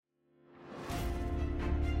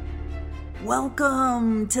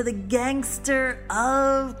Welcome to the Gangster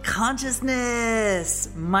of Consciousness.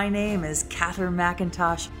 My name is Katherine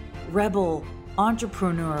McIntosh, rebel,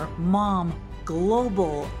 entrepreneur, mom,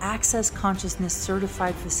 global access consciousness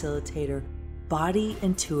certified facilitator, body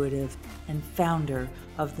intuitive, and founder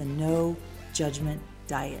of the No Judgment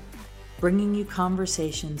Diet, bringing you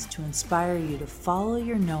conversations to inspire you to follow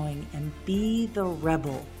your knowing and be the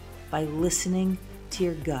rebel by listening to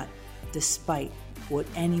your gut despite what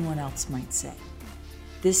anyone else might say.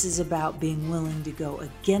 This is about being willing to go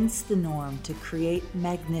against the norm to create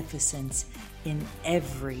magnificence in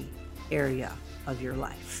every area of your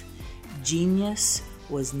life. Genius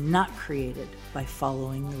was not created by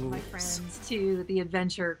following the rules. My friends, to the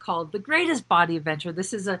adventure called The Greatest Body Adventure.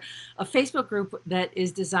 This is a Facebook group that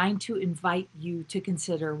is designed to invite you to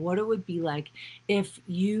consider what it would be like if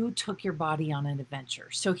you took your body on an adventure.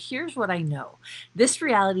 So here's what I know. This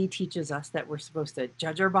reality teaches us that we're supposed to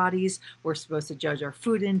judge our bodies, we're supposed to judge our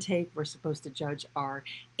food intake, we're supposed to judge our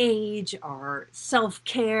age, our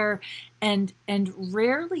self-care, and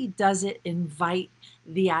rarely does it invite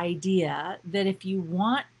the idea that if you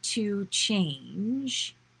want to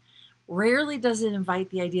change, rarely does it invite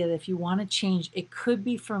the idea that if you want to change, it could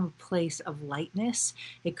be from a place of lightness,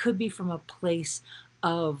 it could be from a place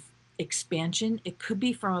of expansion, it could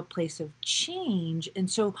be from a place of change. And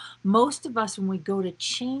so most of us, when we go to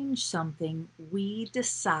change something, we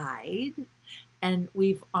decide, and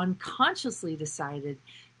we've unconsciously decided,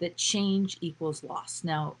 that change equals loss.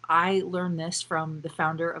 Now, I learned this from the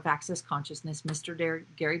founder of Access Consciousness, Mr.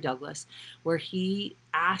 Gary Douglas, where he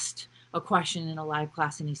asked a question in a live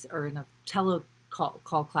class, and or in a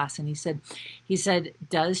telecall class, and he said,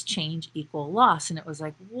 does change equal loss? And it was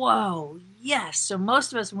like, whoa, yes. So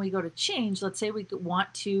most of us, when we go to change, let's say we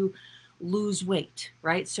want to lose weight,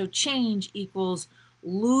 right? So change equals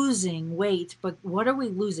losing weight, but what are we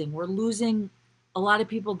losing? We're losing. A lot of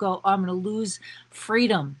people go, oh, I'm going to lose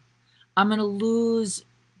freedom. I'm going to lose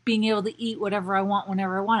being able to eat whatever I want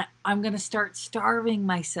whenever I want it. I'm going to start starving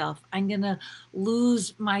myself. I'm going to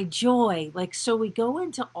lose my joy. So we go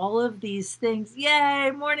into all of these things. Yay,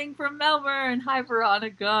 morning from Melbourne. Hi,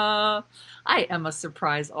 Veronica. I am a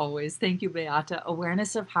surprise always. Thank you, Beata.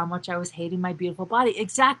 Awareness of how much I was hating my beautiful body.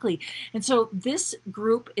 Exactly. And so this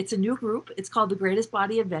group, it's a new group. It's called The Greatest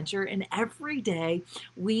Body Adventure. And every day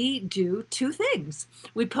we do two things.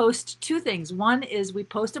 We post two things. One is we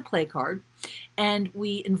post a play card, and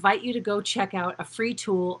we invite you to go check out a free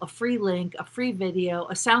tool, a free link, a free video,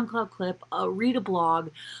 a SoundCloud clip, read a blog.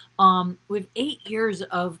 With 8 years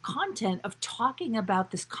of content of talking about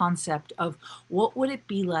this concept of what would it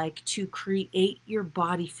be like to create your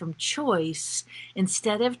body from choice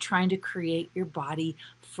instead of trying to create your body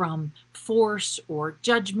from force or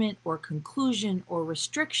judgment or conclusion or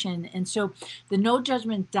restriction. And so the No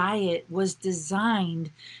Judgment Diet was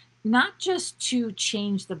designed not just to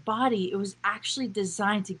change the body, it was actually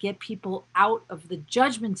designed to get people out of the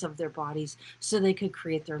judgments of their bodies so they could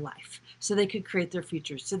create their life, so they could create their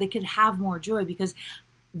future, so they could have more joy. Because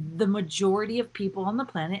the majority of people on the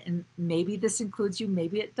planet, and maybe this includes you,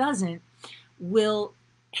 maybe it doesn't, will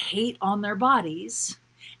hate on their bodies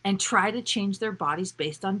and try to change their bodies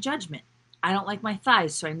based on judgment. I don't like my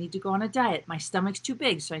thighs, so I need to go on a diet. My stomach's too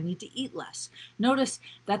big, so I need to eat less. Notice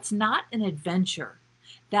that's not an adventure.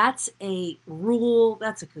 That's a rule,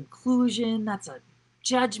 that's a conclusion, that's a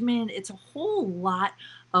judgment. It's a whole lot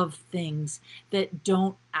of things that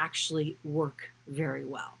don't actually work very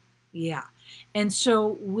well. Yeah. And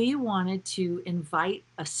so we wanted to invite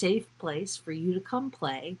a safe place for you to come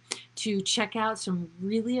play, to check out some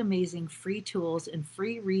really amazing free tools and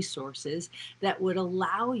free resources that would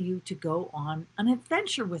allow you to go on an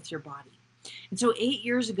adventure with your body. And so 8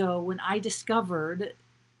 years ago, when I discovered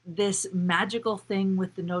this magical thing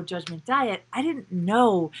with the No Judgment Diet, I didn't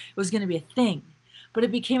know it was going to be a thing, but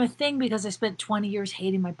it became a thing because I spent 20 years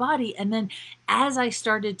hating my body. And then as I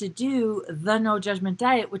started to do the No Judgment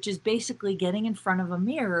Diet, which is basically getting in front of a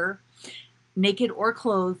mirror, naked or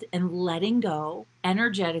clothed, and letting go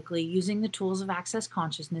energetically using the tools of Access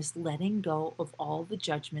Consciousness, letting go of all the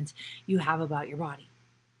judgments you have about your body.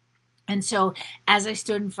 And so as I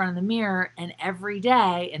stood in front of the mirror, and every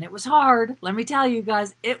day, and it was hard, let me tell you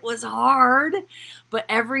guys, it was hard, but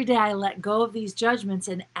every day I let go of these judgments.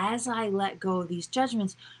 And as I let go of these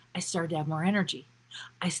judgments, I started to have more energy.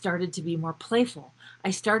 I started to be more playful.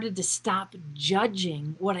 I started to stop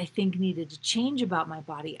judging what I think needed to change about my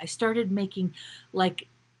body. I started making, the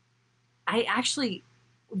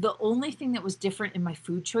only thing that was different in my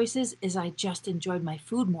food choices is I just enjoyed my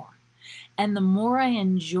food more. And the more I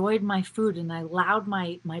enjoyed my food and I allowed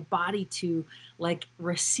my body to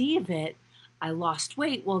receive it, I lost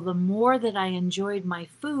weight. Well, the more that I enjoyed my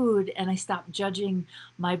food and I stopped judging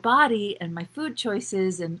my body and my food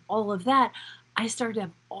choices and all of that, I started to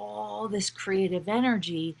have all this creative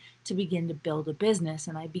energy to begin to build a business.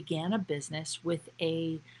 And I began a business with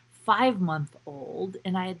a 5-month-old,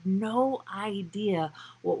 and I had no idea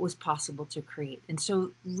what was possible to create. And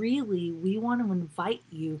so, really, we want to invite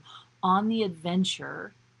you on the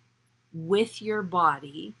adventure with your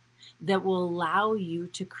body that will allow you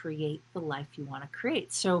to create the life you want to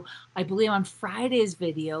create. So I believe on Friday's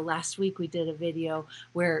video, last week we did a video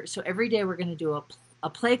where, so every day we're going to do a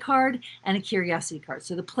play card and a curiosity card.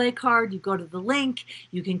 So the play card, you go to the link,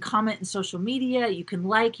 you can comment in social media, you can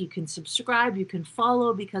like, you can subscribe, you can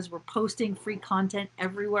follow, because we're posting free content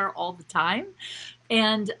everywhere all the time.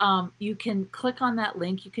 And you can click on that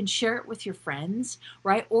link, you can share it with your friends,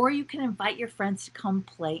 right? Or you can invite your friends to come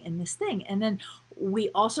play in this thing. And then we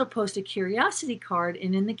also post a curiosity card,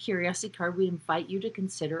 and in the curiosity card, we invite you to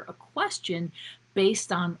consider a question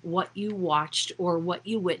based on what you watched or what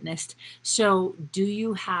you witnessed. So do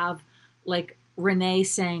you have, like Renee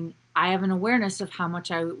saying, I have an awareness of how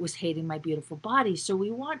much I was hating my beautiful body. So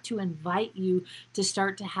we want to invite you to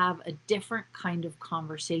start to have a different kind of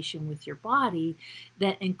conversation with your body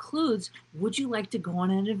that includes, would you like to go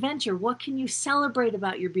on an adventure? What can you celebrate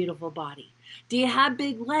about your beautiful body? Do you have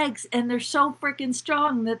big legs and they're so freaking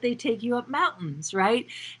strong that they take you up mountains, right?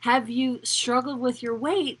 Have you struggled with your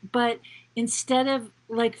weight, but instead of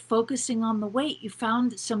like focusing on the weight, you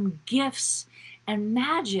found some gifts and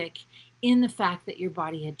magic in the fact that your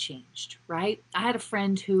body had changed, right? I had a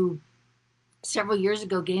friend who several years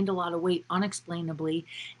ago gained a lot of weight unexplainably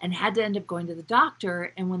and had to end up going to the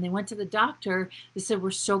doctor. And when they went to the doctor, they said,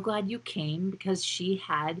 we're so glad you came, because she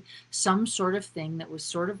had some sort of thing that was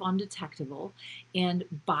sort of undetectable. And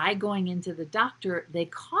by going into the doctor, they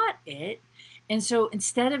caught it. And so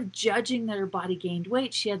instead of judging that her body gained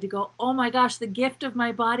weight, she had to go, oh my gosh, the gift of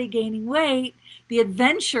my body gaining weight, the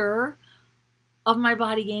adventure of my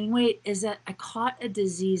body gaining weight is that I caught a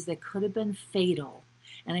disease that could have been fatal,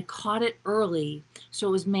 and I caught it early so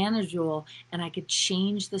it was manageable and I could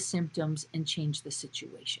change the symptoms and change the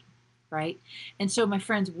situation, right? And so, my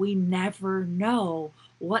friends, we never know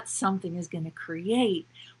what something is going to create.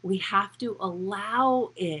 We have to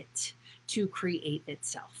allow it to create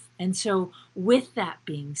itself. And so, with that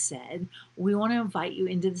being said, we want to invite you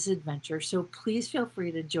into this adventure. So please feel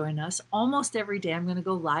free to join us. Almost every day, I'm going to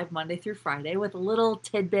go live Monday through Friday with a little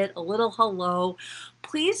tidbit, a little hello.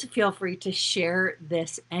 Please feel free to share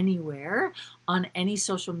this anywhere on any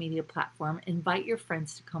social media platform. Invite your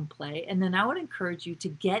friends to come play. And then I would encourage you to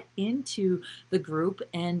get into the group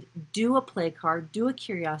and do a play card, do a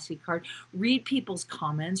curiosity card, read people's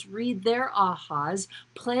comments, read their ahas,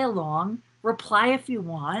 play along, reply if you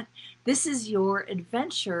want. This is your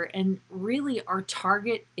adventure, and really our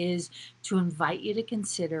target is to invite you to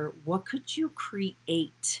consider, what could you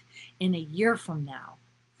create in a year from now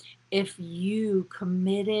if you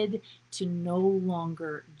committed to no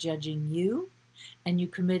longer judging you, and you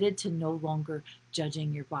committed to no longer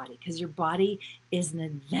judging your body? Because your body is an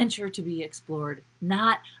adventure to be explored,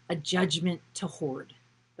 not a judgment to hoard.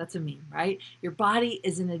 That's a meme, right? Your body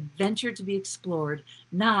is an adventure to be explored,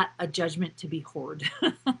 not a judgment to be hoarded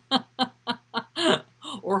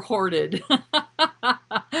or hoarded.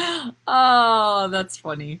 Oh, that's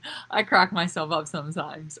funny. I crack myself up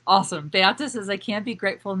sometimes. Awesome. Beata says, I can't be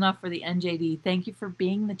grateful enough for the NJD. Thank you for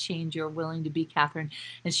being the change you're willing to be, Katherine,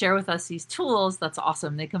 and share with us these tools. That's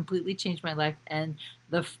awesome. They completely changed my life and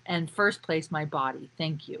first place, my body.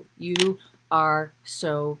 Thank you. You are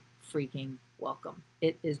so freaking welcome.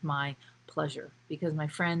 It is my pleasure, because my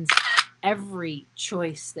friends, every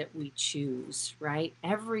choice that we choose, right?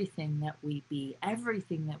 Everything that we be,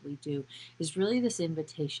 everything that we do is really this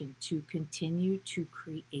invitation to continue to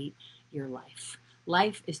create your life.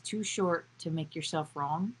 Life is too short to make yourself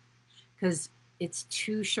wrong, because it's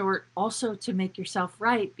too short also to make yourself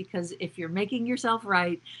right, because if you're making yourself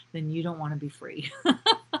right, then you don't want to be free.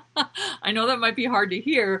 I know that might be hard to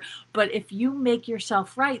hear, but if you make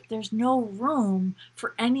yourself right, there's no room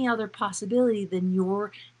for any other possibility than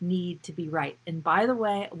your need to be right. And by the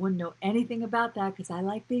way, I wouldn't know anything about that because I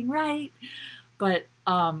like being right. But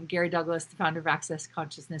Gary Douglas, the founder of Access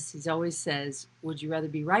Consciousness, he always says, would you rather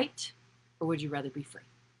be right or would you rather be free?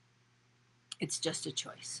 It's just a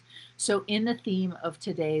choice. So in the theme of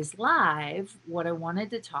today's live, what I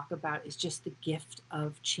wanted to talk about is just the gift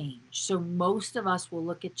of change. So most of us will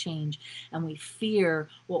look at change and we fear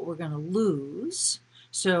what we're going to lose.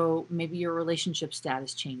 So maybe your relationship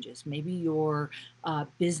status changes. Maybe your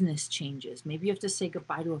business changes. Maybe you have to say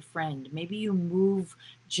goodbye to a friend. Maybe you move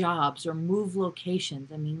jobs or move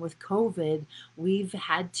locations. I mean, with COVID, we've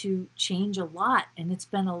had to change a lot, and it's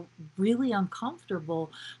been really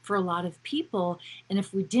uncomfortable for a lot of people. And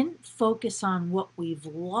if we didn't focus on what we've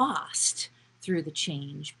lost through the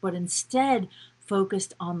change, but instead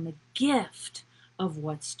focused on the gift of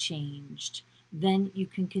what's changed, then you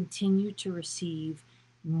can continue to receive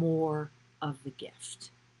more of the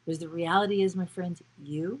gift. Because the reality is, my friends,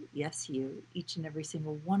 you, yes, you, each and every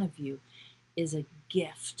single one of you is a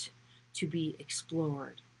gift to be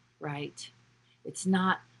explored, right? It's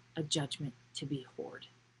not a judgment to be hoarded,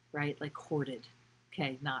 right? Like hoarded.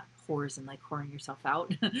 Okay, not whores and like whoring yourself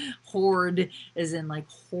out. Hoard is in like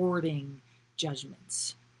hoarding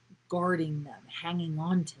judgments, guarding them, hanging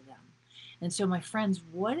on to them. And so, my friends,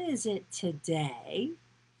 what is it today?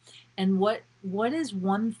 And what is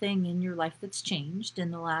one thing in your life that's changed in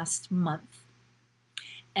the last month?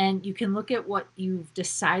 And you can look at what you've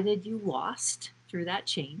decided you lost through that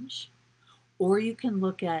change, or you can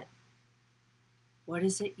look at what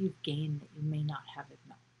is it you've gained that you may not have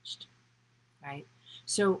acknowledged, right?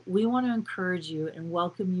 So we want to encourage you and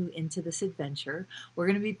welcome you into this adventure. We're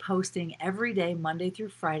going to be posting every day, Monday through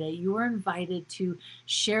Friday. You are invited to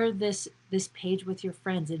share this page with your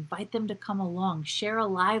friends. Invite them to come along. Share a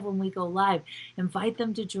live when we go live. Invite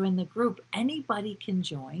them to join the group. Anybody can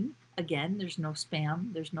join. Again, there's no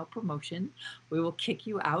spam, there's no promotion. We will kick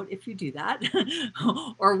you out if you do that.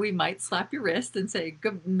 Or we might slap your wrist and say,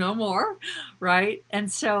 no more, right? And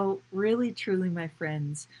so really, truly, my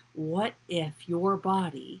friends, what if your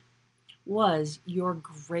body was your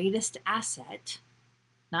greatest asset?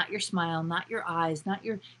 Not your smile, not your eyes, not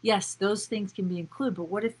your, yes, those things can be included, but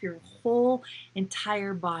what if your whole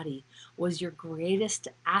entire body was your greatest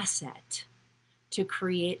asset to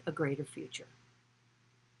create a greater future?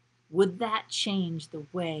 Would that change the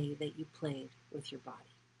way that you played with your body?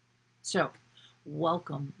 So,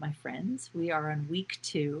 welcome, my friends. We are on week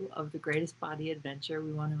 2 of the Greatest Body Adventure.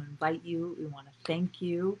 We want to invite you. We want to thank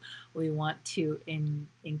you. We want to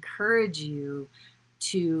encourage you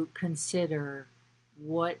to consider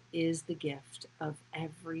what is the gift of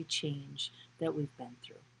every change that we've been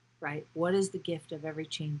through, right? What is the gift of every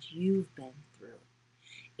change you've been through?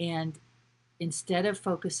 And instead of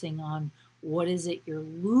focusing on what is it you're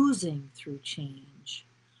losing through change,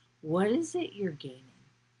 what is it you're gaining?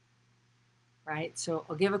 Right? So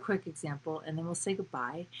I'll give a quick example and then we'll say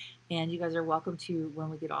goodbye. And you guys are welcome to, when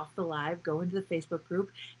we get off the live, go into the Facebook group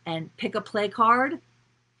and pick a play card.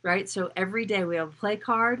 Right? So every day we have a play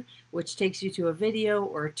card, which takes you to a video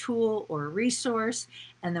or a tool or a resource.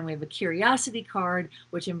 And then we have a curiosity card,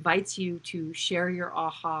 which invites you to share your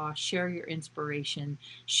aha, share your inspiration,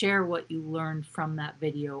 share what you learned from that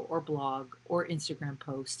video or blog or Instagram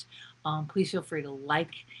post. Please feel free to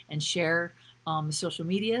like and share the social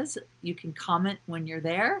medias. You can comment when you're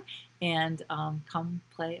there and come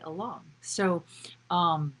play along. So,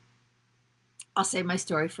 I'll save my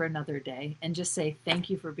story for another day and just say thank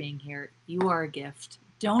you for being here. You are a gift.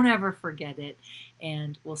 Don't ever forget it.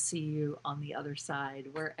 And we'll see you on the other side,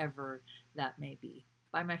 wherever that may be.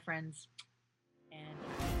 Bye, my friends.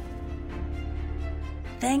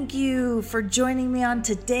 Thank you for joining me on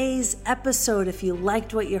today's episode. If you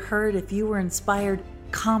liked what you heard, if you were inspired,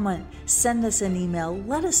 comment, send us an email,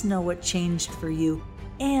 let us know what changed for you,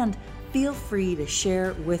 and feel free to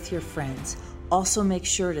share with your friends. Also, make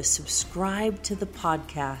sure to subscribe to the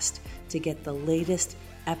podcast to get the latest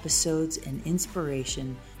episodes and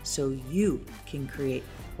inspiration so you can create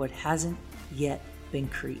what hasn't yet been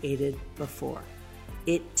created before.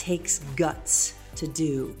 It takes guts to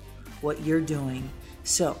do what you're doing.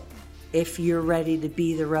 So if you're ready to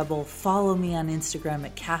be the rebel, follow me on Instagram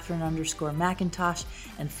at Katherine_McIntosh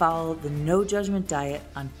and follow the No Judgment Diet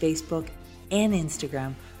on Facebook and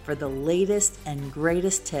Instagram for the latest and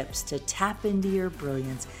greatest tips to tap into your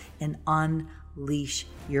brilliance and unleash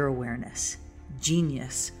your awareness.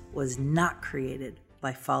 Genius was not created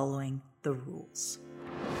by following the rules.